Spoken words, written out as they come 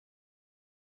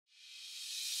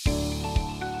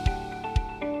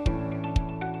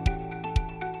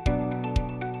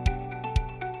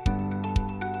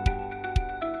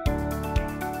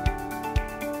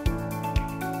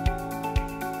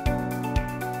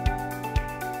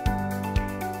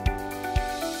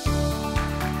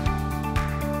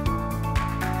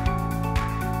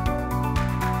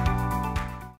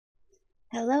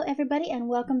everybody, and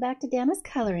welcome back to Dana's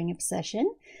Coloring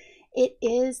Obsession. It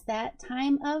is that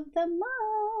time of the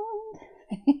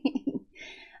month.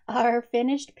 Our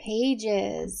finished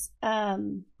pages. I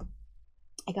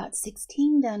got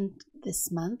 16 done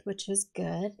this month, which was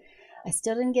good. I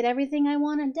still didn't get everything I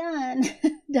wanted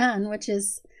done, which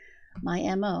is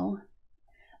my MO.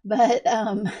 But,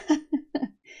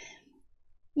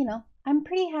 you know, I'm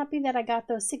pretty happy that I got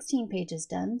those 16 pages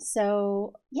done.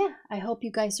 So yeah, I hope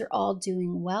you guys are all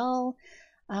doing well.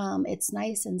 It's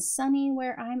nice and sunny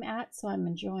where I'm at, so I'm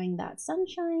enjoying that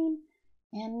sunshine.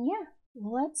 And yeah,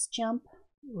 let's jump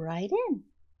right in.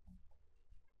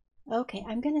 Okay,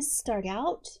 I'm going to start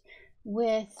out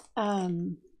with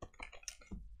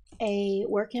a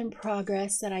work in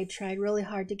progress that I tried really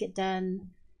hard to get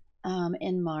done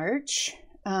in March.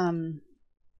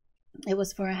 It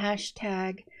was for a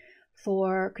hashtag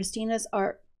for Christina's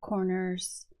Art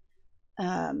Corner's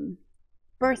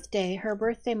birthday. Her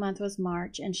birthday month was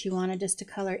March, and she wanted us to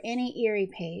color any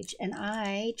Erie page, and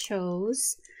I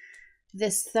chose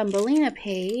this Thumbelina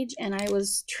page, and I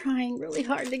was trying really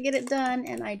hard to get it done,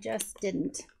 and I just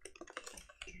didn't.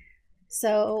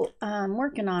 So I'm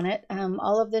working on it.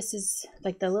 All of this is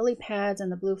like the lily pads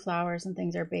and the blue flowers and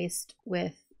things are based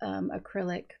with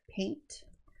acrylic paint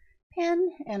pen,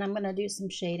 and I'm going to do some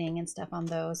shading and stuff on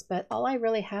those, but all I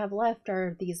really have left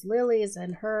are these lilies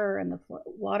and her and the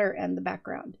water and the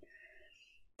background.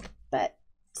 But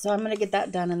so I'm going to get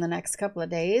that done in the next couple of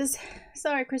days.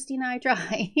 Sorry, Christina, I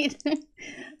tried.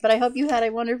 But I hope you had a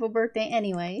wonderful birthday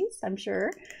anyways. I'm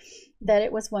sure that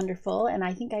it was wonderful, and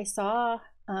I think I saw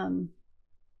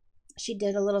she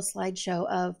did a little slideshow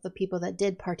of the people that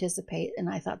did participate, and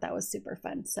I thought that was super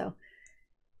fun. So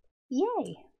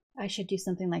yay. I should do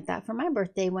something like that for my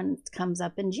birthday when it comes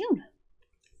up in June.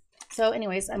 So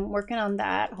anyways, I'm working on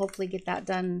that. Hopefully get that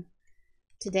done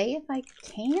today if I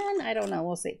can. I don't know.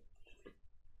 We'll see.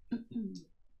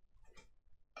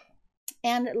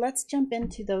 And let's jump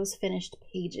into those finished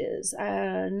pages.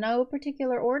 No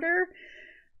particular order.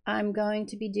 I'm going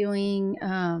to be doing...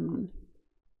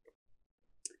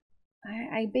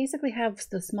 I basically have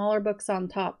the smaller books on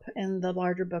top and the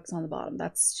larger books on the bottom.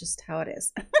 That's just how it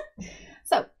is.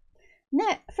 So...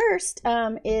 First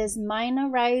is Meine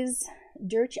Reise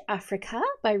durch Afrika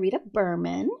by Rita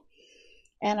Berman.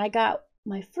 And I got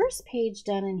my first page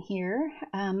done in here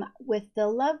with the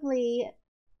lovely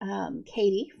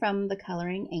Katie from The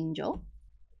Coloring Angel.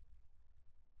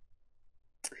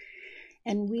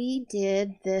 And we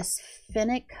did this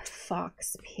Fennec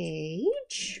Fox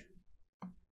page.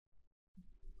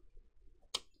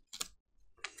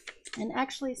 And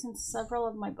actually, since several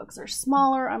of my books are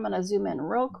smaller, I'm going to zoom in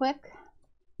real quick.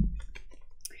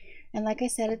 And like I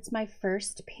said, it's my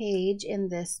first page in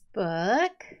this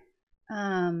book.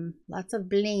 Lots of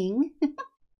bling.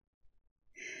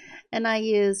 And I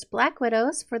used Black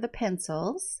Widows for the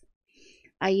pencils.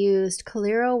 I used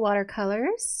Coliro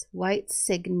watercolors, White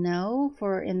Signo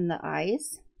for in the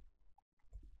eyes.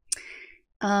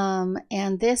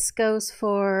 And this goes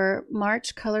for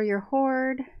March Color Your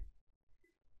Horde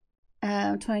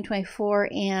 2024.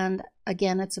 And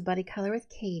again, it's a buddy color with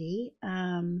Katie.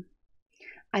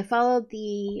 I followed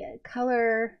the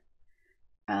color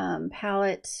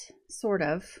palette, sort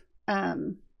of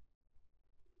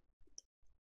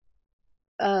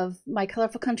My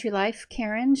Colorful Country Life.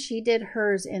 Karen, she did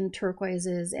hers in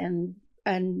turquoises and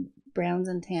browns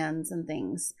and tans and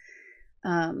things.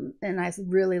 And I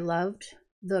really loved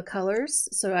the colors,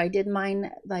 so I did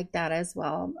mine like that as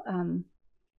well.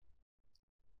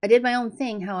 I did my own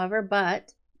thing, however,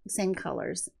 but same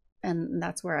colors, and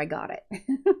that's where I got it.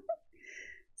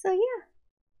 So yeah,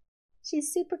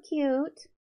 she's super cute.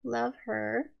 Love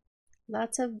her.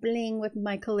 Lots of bling with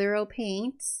my Coliro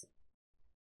paints.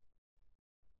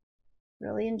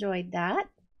 Really enjoyed that.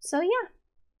 So yeah,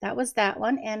 that was that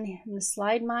one. And I'm going to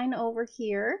slide mine over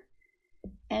here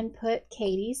and put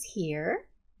Katie's here.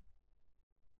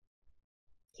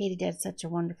 Katie did such a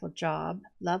wonderful job.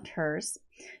 Loved hers.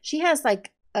 She has like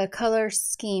a color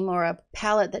scheme or a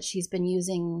palette that she's been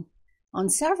using on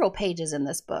several pages in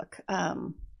this book.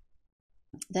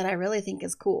 That I really think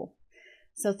is cool.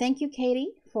 So thank you,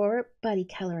 Katie, for buddy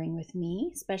coloring with me,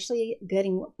 especially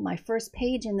getting my first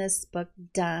page in this book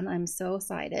done. I'm so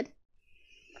excited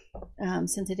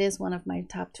since it is one of my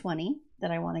top 20 that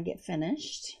I want to get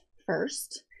finished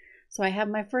first. So I have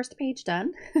my first page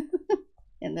done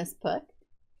in this book.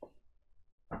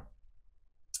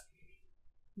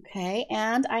 Okay,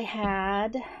 and I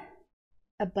had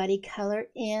a buddy color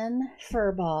in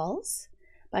Fur Balls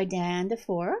by Diane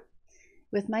DeFore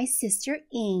with my sister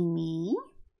Amy.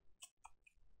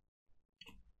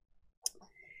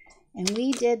 And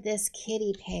we did this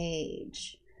kitty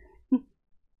page.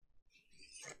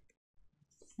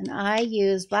 And I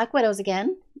used Black Widows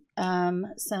again,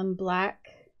 some black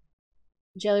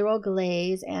Jelly Roll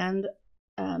Glaze and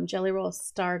Jelly Roll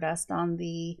Stardust on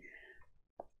the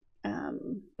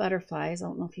butterflies. I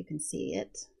don't know if you can see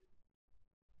it.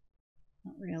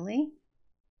 Not really.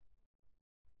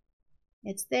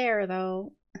 It's there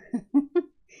though.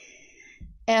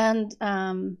 And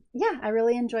yeah, I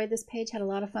really enjoyed this page. Had a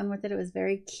lot of fun with it. It was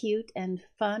very cute and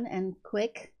fun and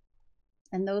quick.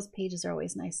 And those pages are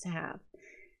always nice to have.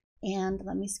 And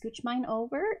let me scooch mine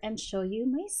over and show you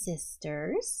my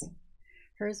sister's.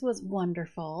 Hers was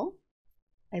wonderful.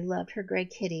 I loved her gray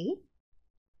kitty.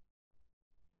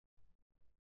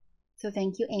 So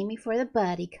thank you, Amy, for the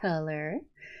buddy color.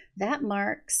 That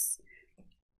marks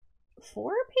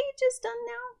 4 pages done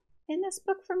now in this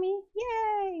book for me.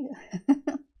 Yay!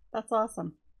 That's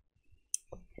awesome.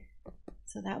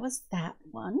 So that was that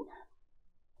one.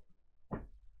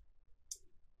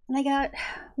 And I got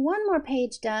one more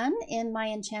page done in my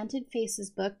Enchanted Faces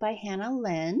book by Hannah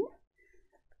Lynn.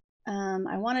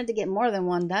 I wanted to get more than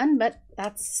one done, but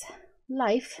that's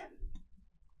life.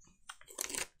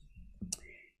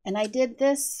 And I did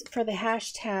this for the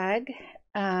hashtag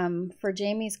for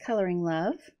Jamie's Coloring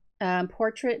Love,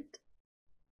 Portrait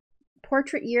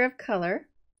Year of Color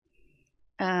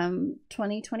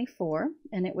 2024,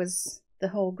 and it was the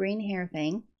whole green hair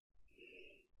thing.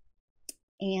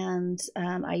 And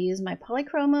I used my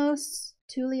Polychromos,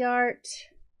 Tule Art,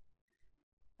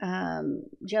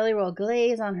 Jelly Roll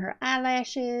Glaze on her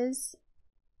eyelashes,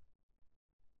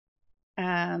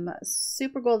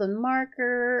 Super Golden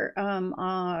Marker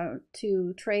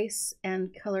to trace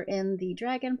and color in the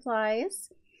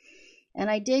dragonflies. And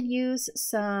I did use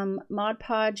some Mod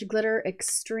Podge Glitter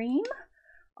Extreme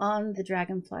on the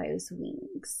dragonfly's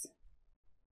wings.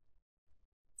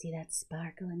 See that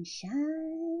sparkle and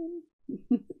shine?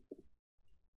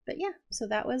 But yeah, so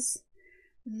that was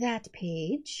that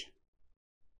page.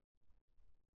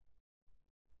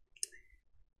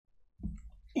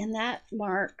 And that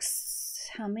marks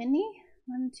how many?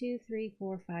 1, 2, 3,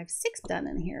 4, 5, 6 done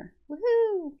in here.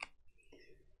 Woohoo!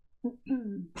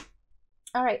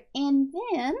 All right, and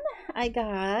then I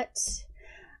got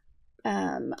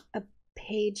a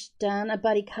page done, a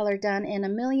buddy color done in A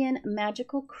Million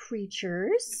Magical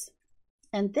Creatures.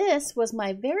 And this was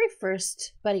my very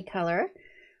first buddy color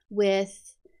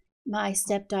with my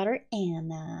stepdaughter,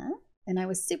 Anna. And I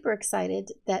was super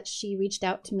excited that she reached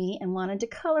out to me and wanted to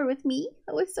color with me.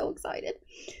 I was so excited.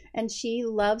 And she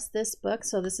loves this book,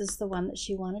 so this is the one that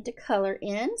she wanted to color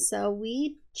in. So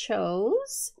we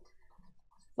chose,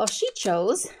 well, she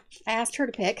chose, I asked her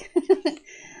to pick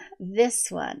this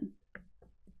one.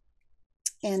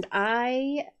 And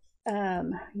I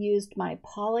used my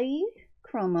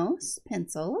Polychromos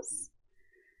pencils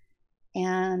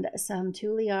and some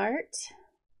Tule Art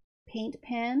paint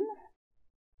pen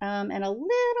and a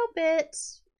little bit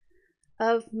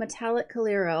of metallic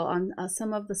Coliro on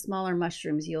some of the smaller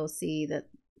mushrooms you'll see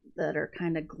that are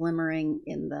kind of glimmering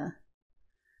in the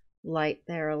light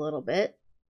there a little bit.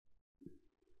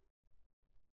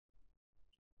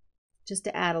 Just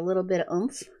to add a little bit of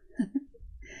oomph.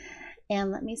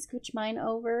 And let me scooch mine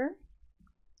over.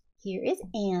 Here is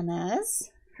Anna's.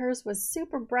 Hers was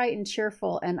super bright and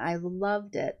cheerful, and I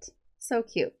loved it. So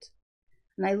cute.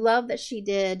 And I love that she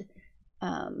did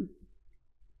a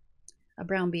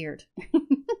brown beard.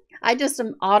 I just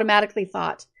automatically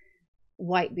thought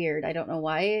white beard. I don't know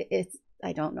why.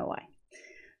 I don't know why.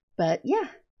 But yeah,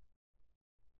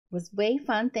 it was way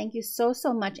fun. Thank you so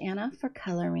much, Anna, for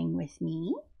coloring with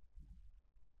me.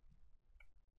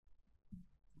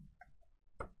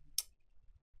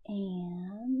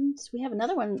 And we have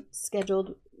another one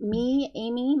scheduled. Me,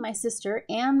 Amy, my sister,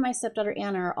 and my stepdaughter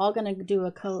Anna are all going to do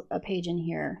a page in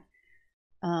here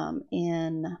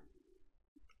in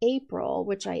April,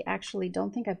 which I actually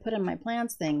don't think I put in my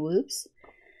plans thing. Whoops.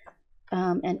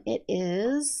 And it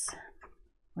is,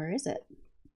 where is it?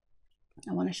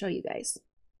 I want to show you guys.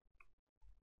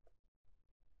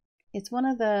 It's one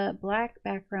of the black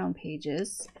background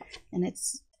pages, and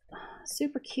it's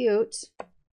super cute.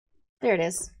 There it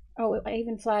is. Oh, I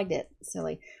even flagged it.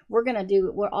 Silly.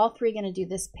 We're all three gonna do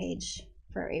this page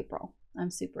for April.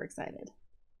 I'm super excited.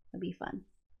 It'll be fun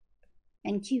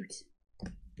and cute.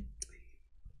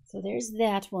 So there's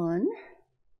that one.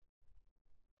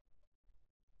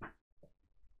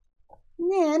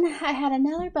 And then I had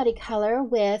another buddy color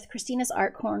with Christina's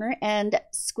Art Corner and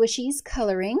Squishy's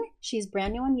Coloring. She's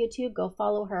brand new on YouTube. Go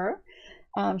follow her.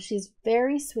 She's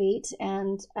very sweet,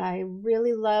 and I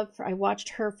really love, I watched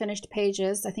her finished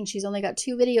pages. I think she's only got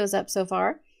 2 videos up so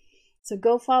far, So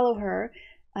go follow her.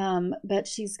 But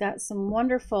she's got some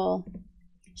wonderful,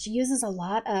 she uses a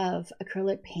lot of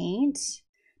acrylic paint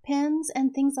pens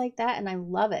and things like that, and I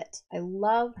love it. I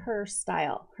love her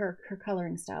style. Her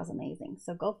coloring style is amazing.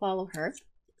 So go follow her.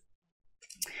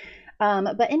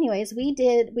 But anyways, we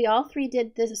all three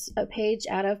did this page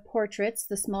out of portraits,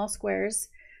 the small squares,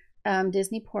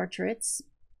 Disney portraits,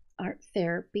 art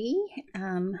therapy.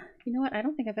 You know what? I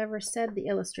don't think I've ever said the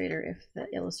illustrator, if the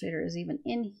illustrator is even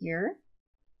in here.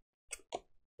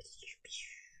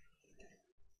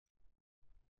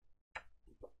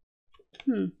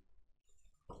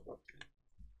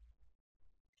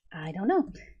 I don't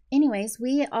know. Anyways,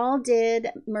 we all did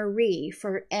Marie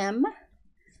for M,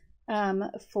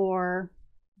 for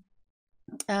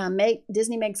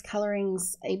Disney Meg's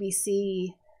Coloring's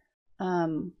ABC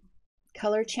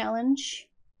Color Challenge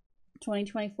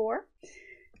 2024.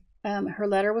 Her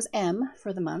letter was M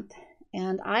for the month,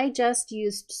 and I just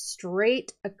used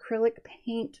straight acrylic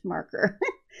paint marker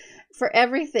for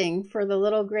everything, for the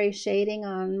little gray shading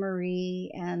on Marie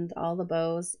and all the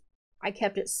bows. I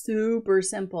kept it super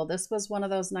simple. This was one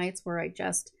of those nights where I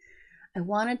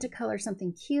wanted to color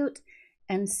something cute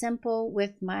and simple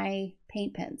with my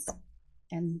paint pens.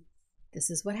 And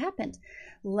this is what happened.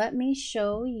 Let me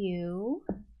show you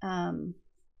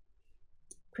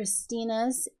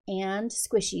Christina's and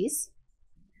Squishy's.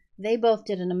 They both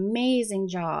did an amazing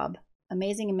job.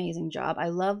 Amazing job. I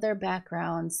love their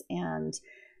backgrounds, and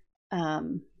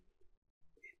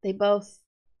they both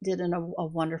did a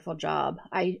wonderful job.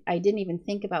 I didn't even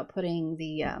think about putting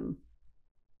the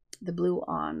blue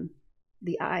on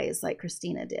the eyes like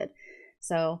Christina did.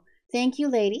 So thank you,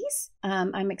 ladies.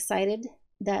 I'm excited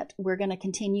that we're going to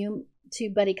continue to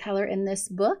buddy color in this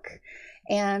book.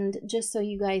 And just so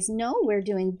you guys know, we're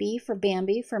doing B for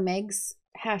Bambi for Meg's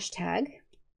hashtag.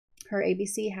 Her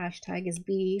ABC hashtag is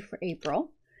B for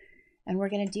April. And we're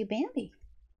going to do Bambi.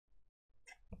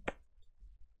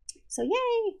 So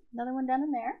yay, another one done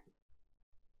in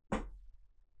there.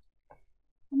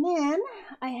 And then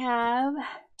I have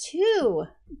 2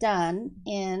 done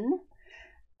in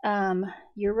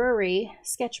Ururi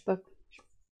sketchbook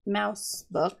mouse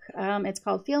book. It's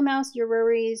called Field Mouse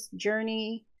Ururi's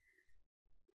Journey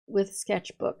with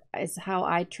Sketchbook is how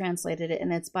I translated it,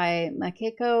 and it's by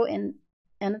Makiko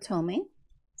Enotome.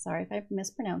 Sorry if I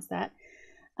mispronounced that.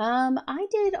 I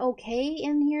did okay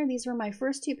in here. These were my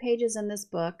first 2 pages in this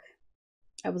book.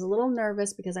 I was a little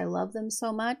nervous because I love them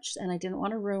so much and I didn't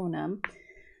want to ruin them.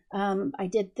 I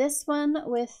did this one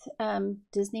with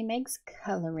Disney Meg's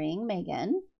Coloring,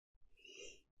 Megan.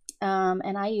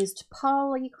 And I used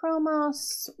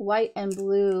Polychromos, white and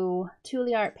blue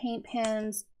Tuliart paint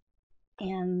pens.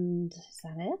 And is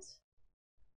that it?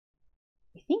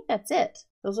 I think that's it.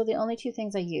 Those are the only 2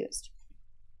 things I used.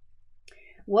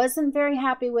 Wasn't very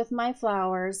happy with my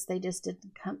flowers. They just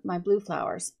didn't come, my blue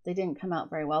flowers. They didn't come out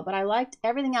very well, but I liked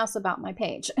everything else about my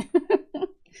page.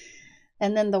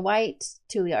 And then the white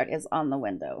Tuliart is on the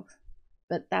window,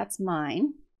 but that's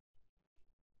mine.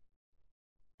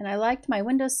 And I liked my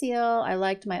windowsill. I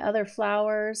liked my other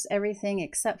flowers, everything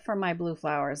except for my blue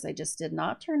flowers. They just did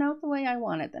not turn out the way I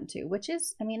wanted them to, which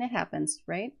is, I mean, it happens,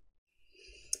 right?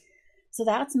 So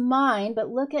that's mine, but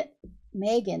look at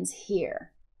Megan's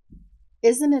here.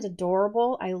 Isn't it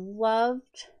adorable? I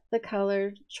loved the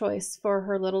color choice for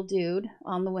her little dude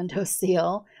on the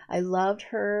windowsill. I loved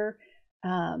her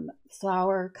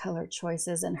flower color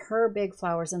choices, and her big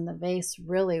flowers in the vase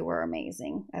really were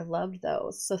amazing. I loved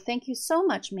those. So thank you so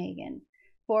much, Megan,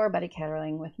 for buddy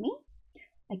coloring with me.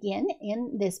 Again,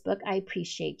 in this book, I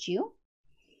appreciate you.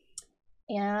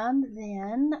 And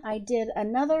then I did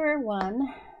another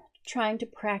one trying to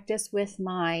practice with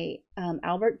my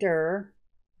Albert Durr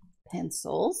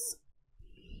pencils.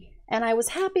 And I was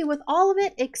happy with all of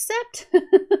it except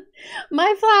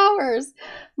my flowers,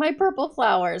 my purple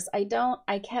flowers. I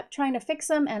kept trying to fix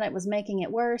them and it was making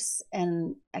it worse.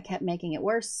 And I kept making it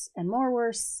worse and more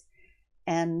worse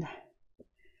and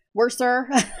worser.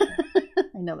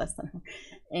 I know that's not,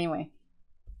 anyway.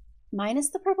 Minus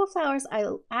the purple flowers, I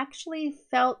actually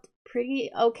felt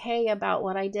pretty okay about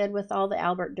what I did with all the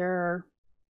Albert Durr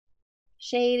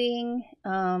shading.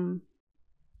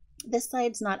 This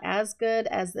side's not as good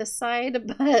as this side,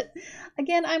 but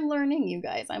again, I'm learning, you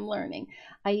guys. I'm learning.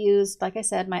 I used, like I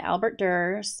said, my Albert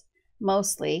Durrs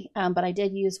mostly, but I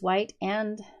did use white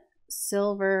and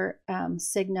silver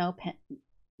Signo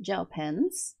gel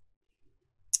pens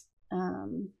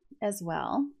as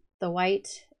well. The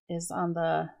white is on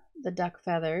the duck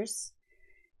feathers,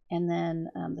 and then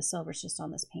the silver's just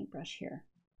on this paintbrush here.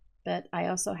 But I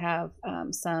also have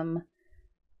some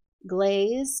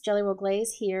glaze, Jelly Roll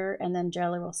glaze here, and then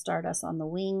Jelly Roll Stardust on the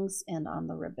wings and on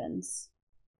the ribbons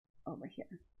over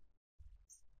here.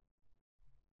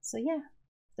 So yeah,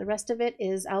 the rest of it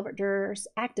is Albert Durer's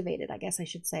activated, I guess I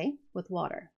should say, with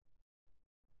water.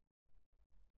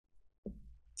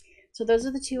 So those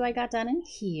are the two I got done in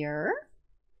here.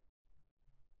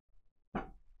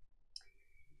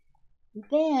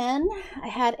 Then I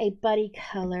had a buddy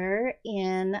color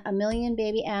in A Million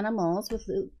Baby Animals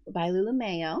by Lulu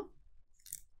Mayo.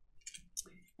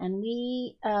 And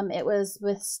it was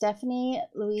with Stephanie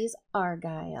Louise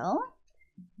Argyle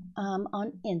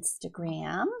on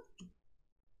Instagram.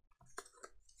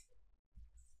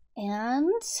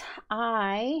 And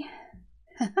I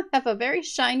have a very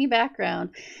shiny background.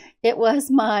 It was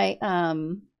my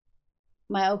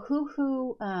my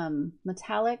Ohuhu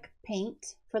metallic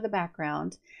paint for the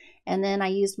background. And then I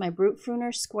used my Brute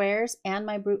Pruner squares and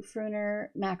my Brute Pruner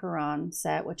macaron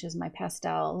set, which is my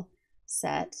pastel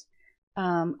set.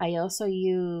 I also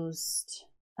used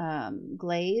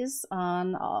glaze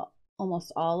on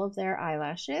almost all of their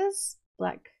eyelashes,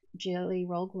 black Jelly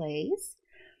Roll glaze.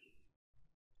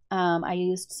 I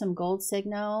used some gold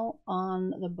Signo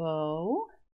on the bow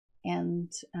and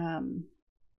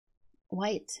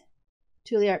white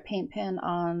Tuliart paint pen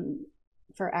on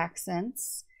for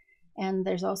accents. And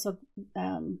there's also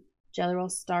Jelly Roll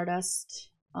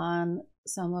Stardust on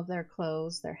some of their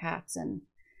clothes, their hats and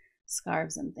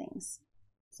scarves and things.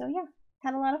 So yeah,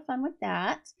 had a lot of fun with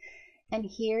that. And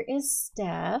here is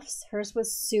Steph's. Hers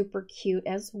was super cute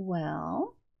as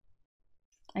well.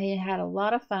 I had a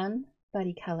lot of fun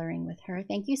buddy coloring with her.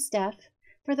 Thank you, Steph,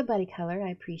 for the buddy color.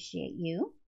 I appreciate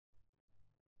you.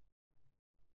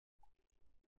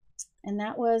 And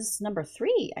that was number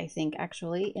 3, I think,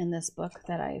 actually, in this book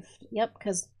that yep,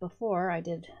 because before I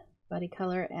did buddy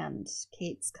color and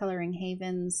Kate's Coloring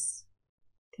Haven's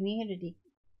community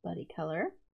buddy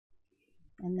color.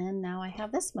 And then now I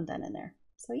have this one done in there.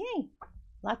 So yay,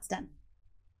 lots done.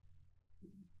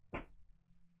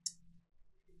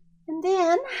 And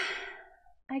then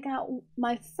I got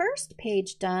my first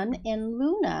page done in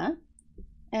Luna,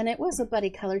 and it was a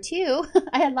buddy color too.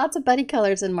 I had lots of buddy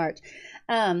colors in March.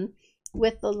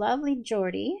 With the lovely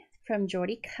Jordy from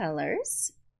Jordy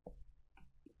Colors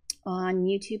on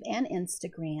YouTube and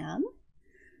Instagram.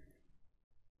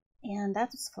 And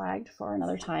that's flagged for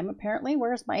another time, apparently.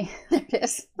 Where's my... There it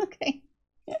is. Okay.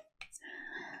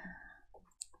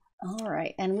 All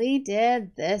right. And we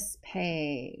did this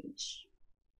page.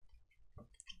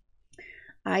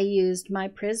 I used my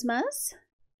Prismas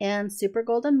and Super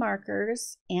Golden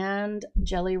markers and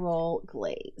Jelly Roll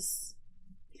glaze.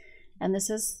 And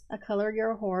this is a Color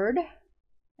Your Hoard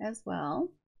as well.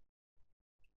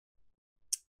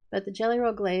 But the Jelly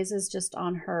Roll glaze is just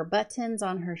on her buttons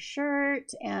on her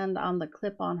shirt and on the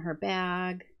clip on her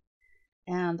bag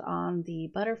and on the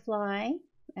butterfly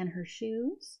and her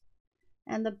shoes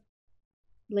and the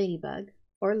ladybug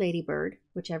or ladybird,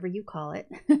 whichever you call it.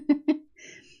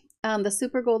 The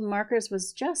Super Golden markers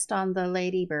was just on the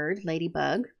ladybug,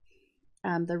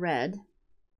 the red.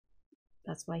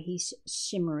 That's why he's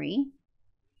shimmery.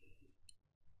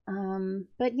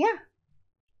 But yeah.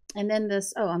 And then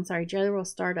this, oh, I'm sorry, Jelly Roll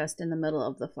Stardust in the middle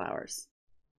of the flowers.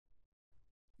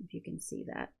 If you can see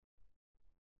that.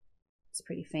 It's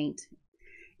pretty faint.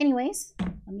 Anyways,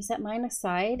 let me set mine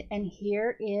aside. And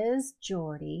here is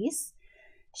Jordy's.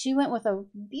 She went with a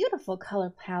beautiful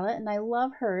color palette, and I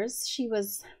love hers. She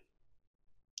was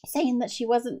saying that she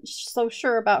wasn't so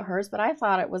sure about hers, but I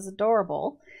thought it was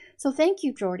adorable. So thank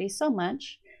you, Jordy, so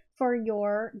much for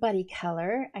your buddy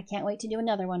color. I can't wait to do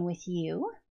another one with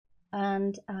you.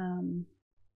 And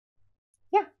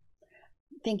yeah,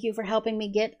 thank you for helping me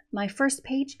get my first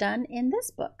page done in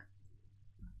this book.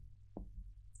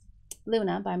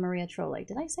 Luna by Maria Trolle.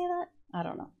 Did I say that? I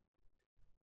don't know.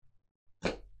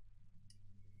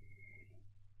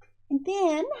 And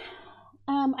then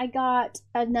I got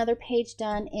another page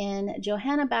done in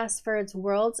Johanna Basford's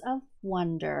Worlds of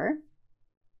Wonder.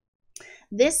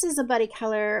 This is a buddy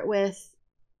color with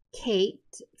Kate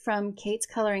from Kate's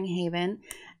Coloring Haven.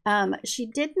 She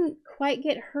didn't quite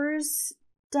get hers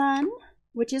done,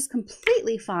 which is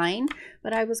completely fine,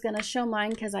 but I was going to show mine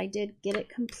because I did get it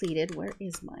completed. Where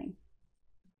is mine?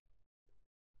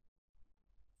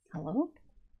 Hello?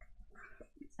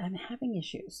 I'm having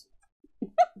issues.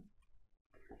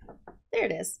 There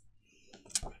it is.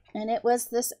 And it was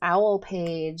this owl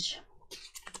page.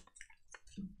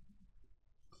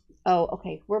 Oh,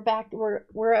 okay. We're back.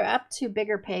 We're up to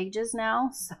bigger pages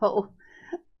now, so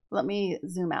let me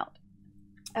zoom out.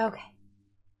 Okay.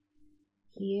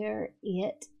 Here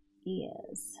it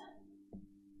is.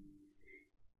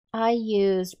 I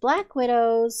used Black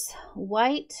Widow's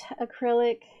white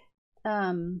acrylic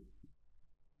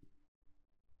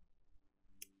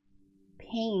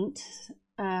paint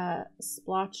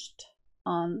splotched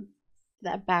on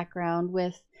that background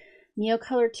with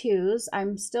Neocolor 2s.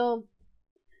 I'm still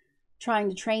trying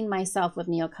to train myself with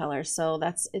Neocolor, so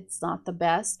it's not the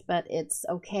best, but it's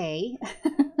okay.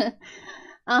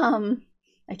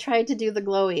 I tried to do the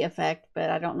glowy effect, but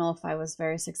I don't know if I was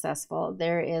very successful.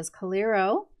 There is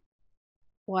Coliro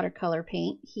watercolor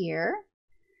paint here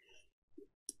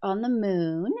on the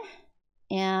moon.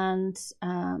 And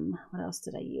what else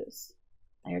did I use?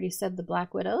 I already said the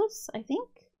Black Widows, I think.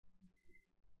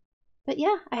 But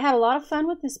yeah, I had a lot of fun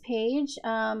with this page.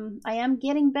 I am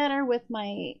getting better with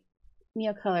my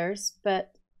Neocolors,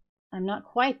 but I'm not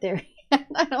quite there yet,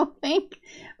 I don't think.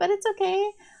 But it's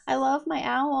okay. I love my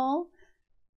owl.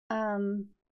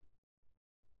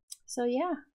 So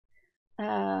yeah.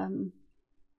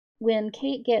 When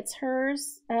Kate gets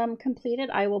hers completed,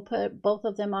 I will put both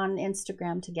of them on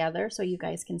Instagram together so you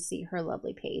guys can see her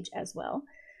lovely page as well.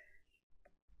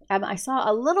 I saw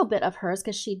a little bit of hers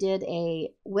because she did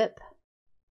a WIP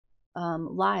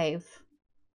live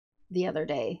the other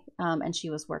day, and she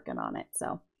was working on it.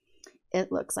 So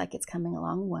it looks like it's coming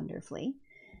along wonderfully.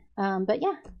 But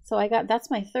yeah, so that's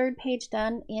my third page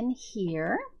done in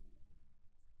here.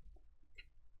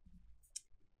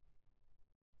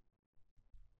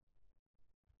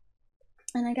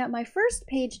 And I got my first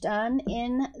page done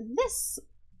in this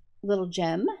little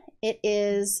gem. It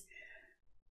is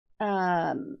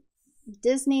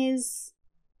Disney's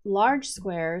Large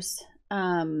Squares.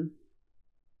 I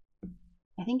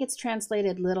think it's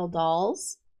translated Little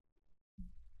Dolls.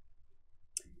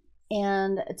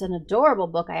 And it's an adorable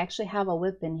book. I actually have a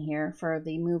WIP in here for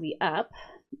the movie Up.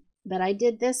 But I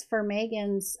did this for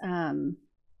Megan's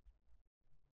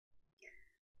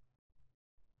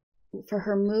for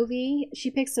her movie. She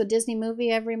picks a Disney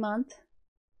movie every month,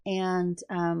 and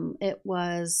it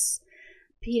was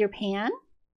Peter Pan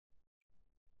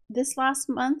this last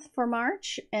month for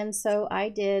March, and so I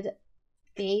did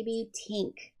Baby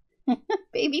Tink,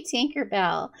 Baby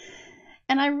Tinkerbell,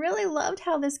 and I really loved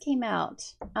how this came out.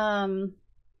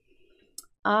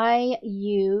 I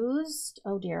used,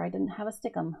 oh dear, I didn't have a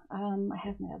stickum. I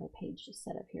have my other page just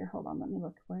set up here. Hold on, let me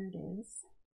look where it is.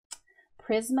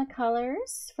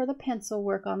 Prismacolors for the pencil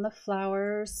work on the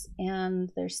flowers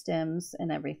and their stems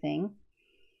and everything.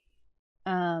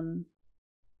 I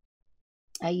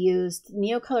used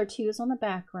Neocolor 2s on the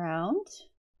background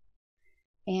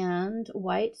and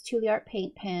white Tuliart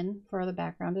paint pen for the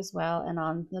background as well, and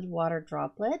on the water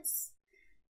droplets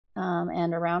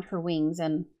and around her wings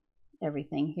and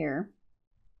everything here.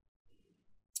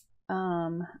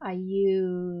 I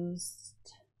used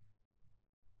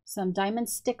some diamond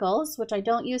stickles, which I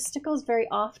don't use stickles very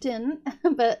often,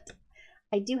 but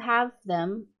I do have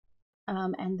them,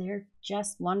 and they're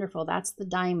just wonderful. That's the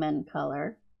diamond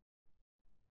color.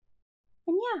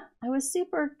 And yeah, I was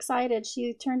super excited.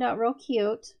 She turned out real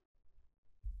cute,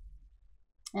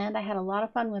 and I had a lot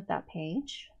of fun with that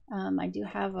page. I do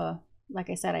have like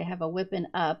I said, I have a WIP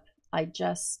Up. I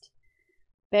just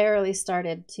barely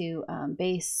started to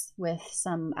base with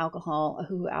some alcohol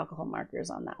markers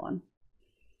on that one.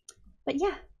 But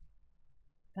yeah,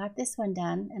 got this one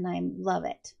done, and I love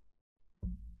it.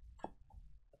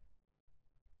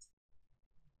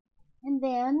 And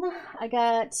then I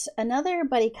got another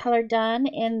buddy color done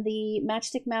in the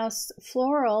Matchstick Mouse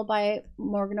Floral by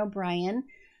Morgan O'Brien.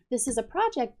 This is a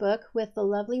project book with the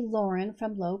lovely Lauren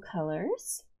from Low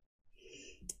Colors.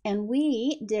 And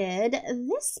we did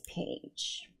this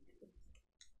page.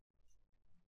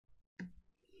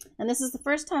 And this is the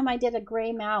first time I did a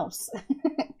gray mouse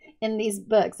in these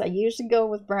books. I usually go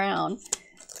with brown.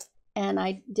 And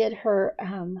I did her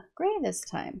gray this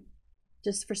time,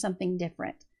 just for something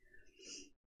different.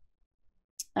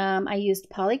 I used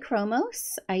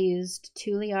Polychromos. I used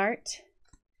Tuliart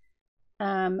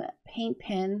paint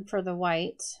pen for the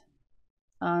white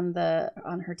on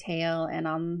her tail and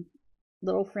on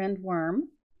little friend Worm.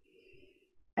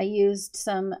 I used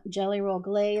some Jelly Roll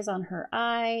glaze on her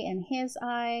eye and his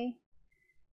eye,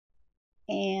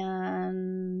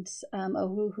 and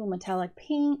Ohuhu metallic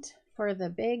paint for the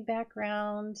big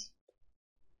background,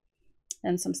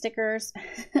 and some stickers.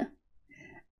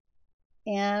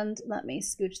 And let me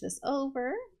scooch this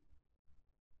over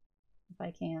if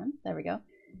I can. There we go.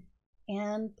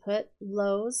 And put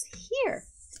Lowe's here.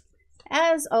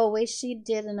 As always, she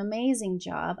did an amazing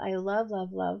job. I love,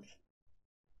 love, love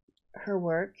her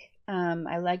work.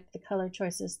 I liked the color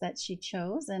choices that she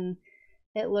chose, and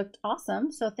it looked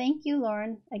awesome. So thank you,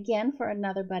 Lauren, again for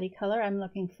another buddy color. I'm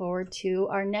looking forward to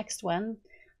our next one.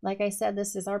 Like I said,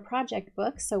 this is our project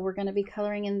book, so we're going to be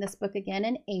coloring in this book again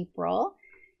in April.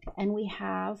 And we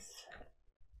have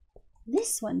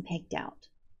this one picked out.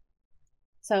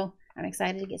 So I'm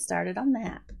excited to get started on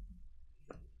that.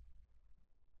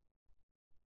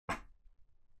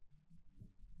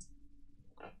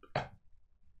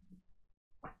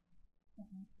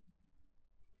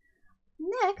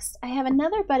 Next, I have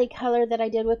another buddy color that I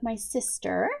did with my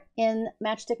sister in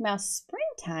Matchstick Mouse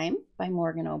Springtime by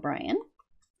Morgan O'Brien.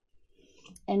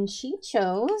 And she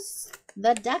chose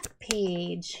the duck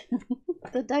page,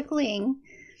 the duckling.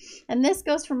 And this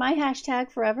goes for my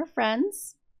hashtag Forever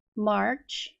Friends,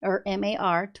 March, or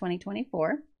MAR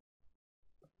 2024.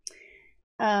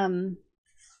 And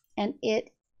it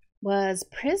was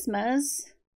Prisma's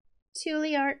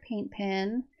Tule Art paint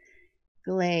pen,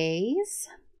 glaze,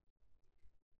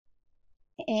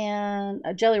 and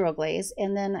a Jelly Roll glaze.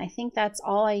 And then I think that's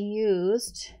all I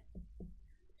used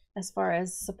as far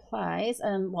as supplies,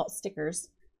 well, stickers.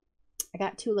 I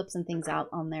got tulips and things out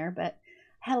on there, but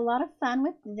I had a lot of fun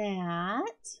with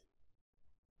that.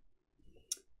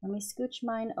 Let me scooch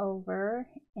mine over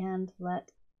and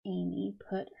let Amy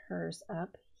put hers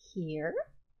up here.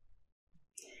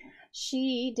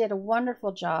 She did a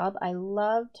wonderful job. I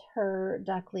loved her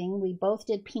duckling. We both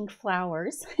did pink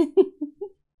flowers.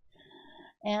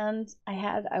 And I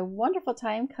had a wonderful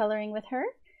time coloring with her.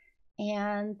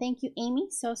 And thank you, Amy,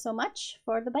 so much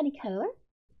for the buddy color.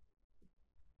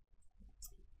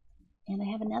 And I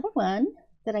have another one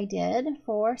that I did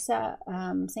for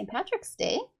St. Patrick's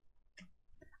Day.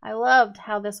 I loved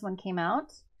how this one came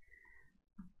out.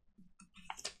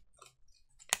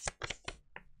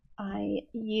 I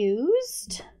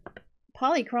used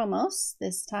Polychromos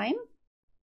this time.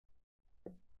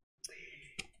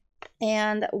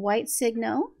 And White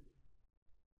Signo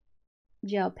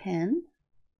gel pen.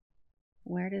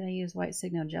 Where did I use White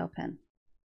Signo gel pen?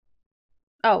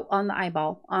 Oh, on the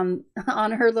eyeball, on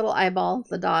her little eyeball,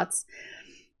 the dots.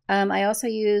 I also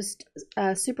used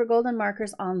Super Golden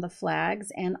markers on the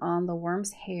flags and on the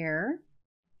worm's hair.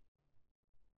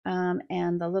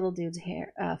 And the little dude's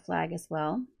hair flag as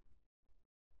well.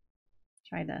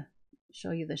 Try to show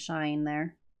you the shine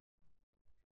there.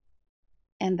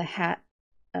 And the hat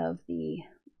of the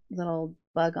little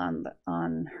bug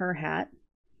on her hat.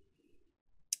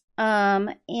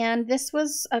 And this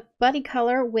was a buddy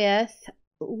color with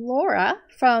Laura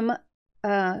from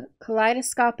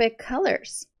Kaleidoscopic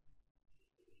Colors.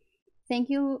 Thank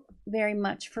you very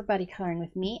much for buddy coloring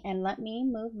with me, and let me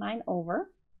move mine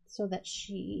over so that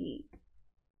she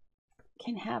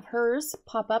can have hers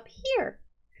pop up here.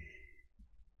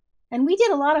 And we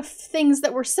did a lot of things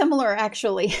that were similar,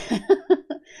 actually.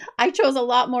 I chose a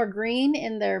lot more green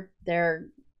in their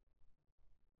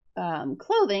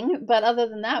clothing, but other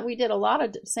than that, we did a lot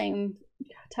of same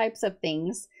types of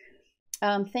things.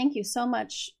 Thank you so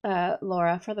much,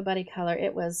 Laura, for the buddy color.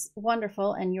 It was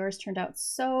wonderful, and yours turned out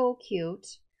so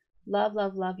cute. Love,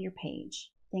 love, love your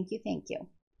page. Thank you, thank you.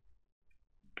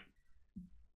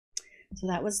 So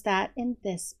that was that in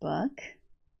this book.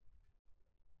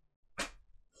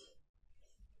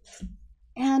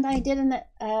 And I did an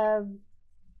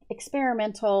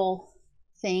experimental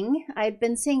thing. I've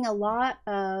been seeing a lot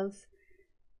of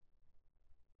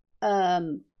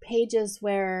pages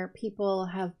where people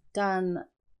have done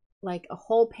like a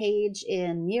whole page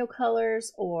in neocolors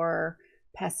or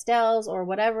pastels or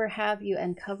whatever have you,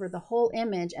 and cover the whole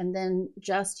image and then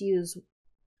just use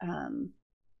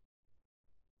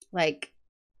like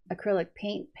acrylic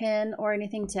paint pen or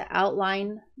anything to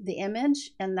outline the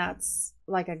image, and that's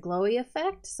like a glowy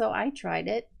effect. So I tried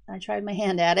it. I tried my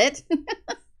hand at it.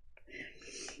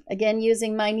 Again,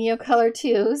 using my Neocolor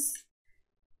 2s.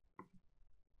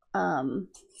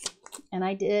 And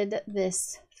I did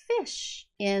this fish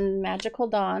in Magical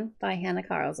Dawn by Hannah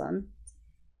Carlson.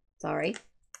 Sorry.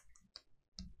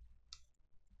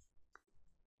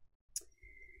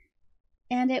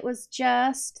 And it was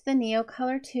just the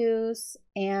Neocolor 2s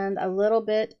and a little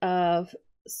bit of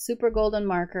Super Golden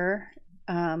marker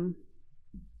for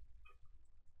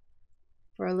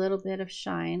a little bit of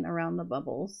shine around the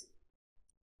bubbles.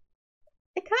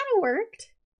 It kind of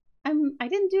worked. I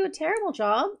didn't do a terrible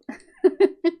job.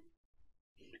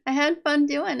 I had fun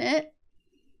doing it.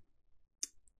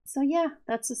 So yeah,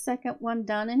 that's the second one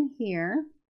done in here.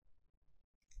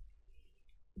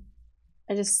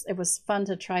 It was fun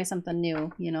to try something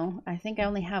new, you know. I think I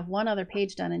only have one other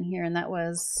page done in here, and that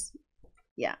was,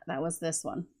 yeah, that was this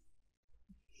one.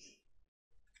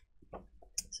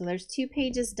 So there's 2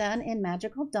 pages done in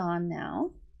Magical Dawn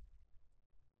now.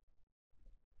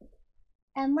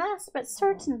 And last but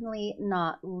certainly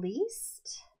not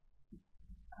least,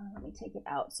 let me take it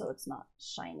out so it's not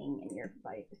shining in your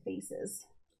faces.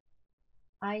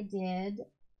 I did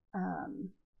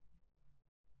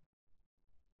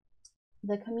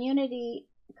the community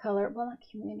color, well, not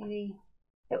community,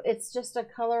 it's just a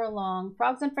color along,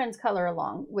 Frogs and Friends color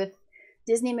along with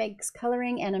Disney Makes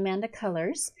Coloring and Amanda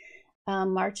Colors.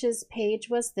 March's page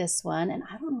was this one, and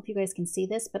I don't know if you guys can see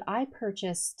this, but I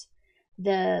purchased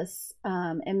this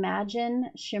Imagine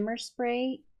shimmer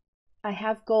spray. I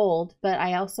have gold, but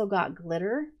I also got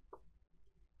glitter.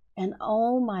 And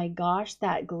oh my gosh,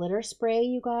 that glitter spray,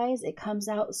 you guys, it comes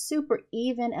out super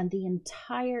even, and the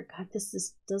entire, God,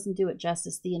 this doesn't do it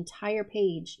justice. The entire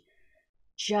page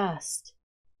just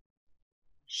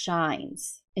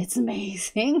shines. It's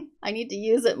amazing. I need to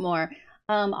use it more.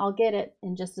 I'll get it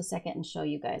in just a second and show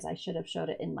you guys. I should have showed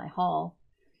it in my haul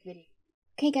video.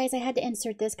 Okay, guys, I had to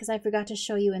insert this because I forgot to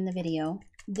show you in the video.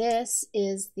 This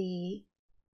is the,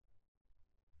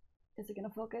 is it going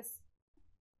to focus?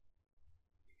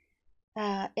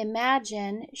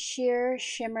 Imagine Sheer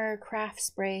Shimmer Craft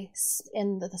Spray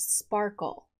in the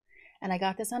sparkle. And I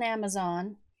got this on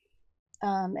Amazon.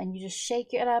 And you just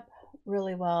shake it up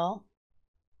really well.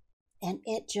 And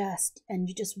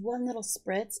you just one little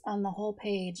spritz on the whole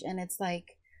page, and it's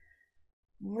like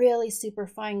really super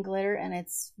fine glitter, and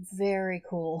it's very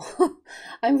cool.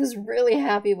 I was really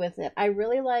happy with it. I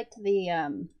really liked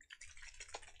the,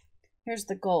 here's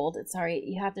the gold. It's sorry,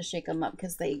 you have to shake them up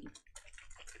because they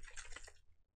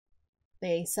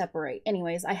separate.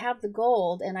 Anyways, I have the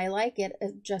gold and I like it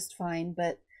just fine,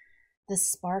 but the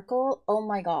sparkle, oh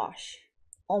my gosh.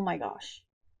 Oh my gosh.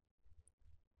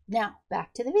 Now,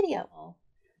 back to the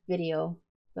video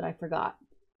that I forgot.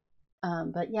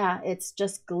 But yeah, it's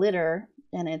just glitter,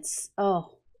 and it's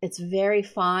very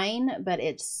fine, but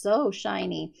it's so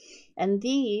shiny. And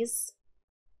these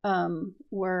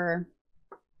were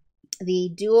the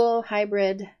dual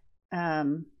hybrid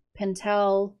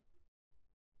Pentel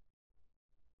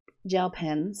gel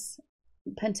pens,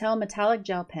 Pentel metallic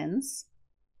gel pens.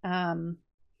 And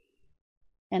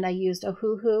I used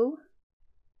Ohuhu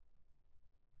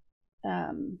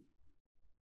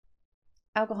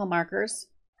alcohol markers.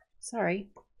 Sorry,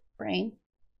 brain.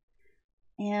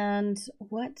 And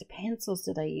what pencils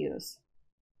did I use?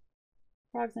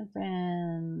 Frogs and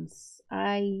Friends.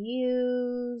 I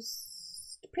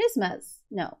used Prismas.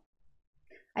 No,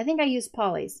 I think I used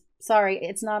Polly's. Sorry,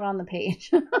 it's not on the page.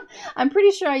 I'm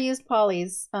pretty sure I used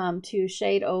Polly's to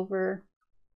shade over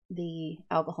the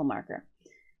alcohol marker.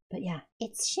 But yeah,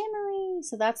 it's shimmery.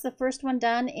 So that's the first one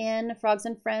done in Frogs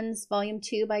and Friends Volume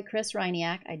 2 by Chris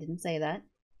Reiniak. I didn't say that.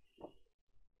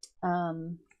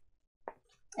 And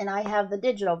I have the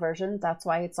digital version. That's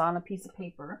why it's on a piece of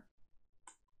paper.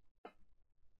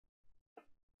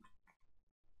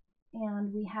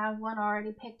 And we have one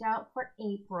already picked out for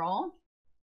April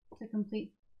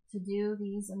to do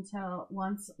these until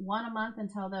one a month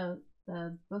until the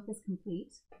book is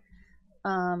complete.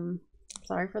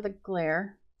 Sorry for the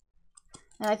glare.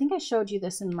 And I think I showed you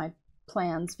this in my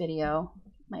plans video,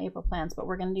 my April plans, but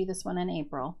we're going to do this one in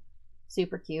April.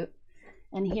 Super cute.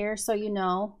 And here, so you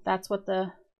know, that's what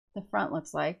the front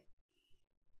looks like.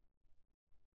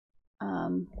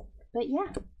 But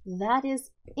yeah, that is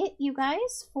it, you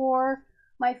guys, for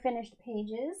my finished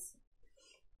pages.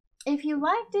 If you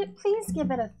liked it, please give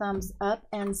it a thumbs up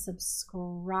and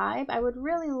subscribe. I would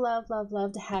really love, love,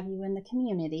 love to have you in the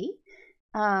community.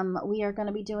 We are going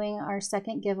to be doing our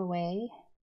second giveaway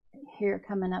here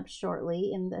coming up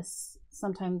shortly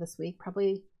sometime this week,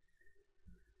 probably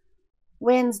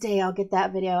Wednesday. I'll get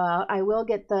that video out. I will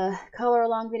get the color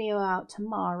along video out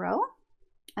tomorrow.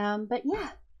 But yeah,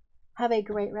 have a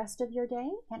great rest of your day,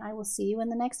 and I will see you in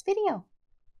the next video.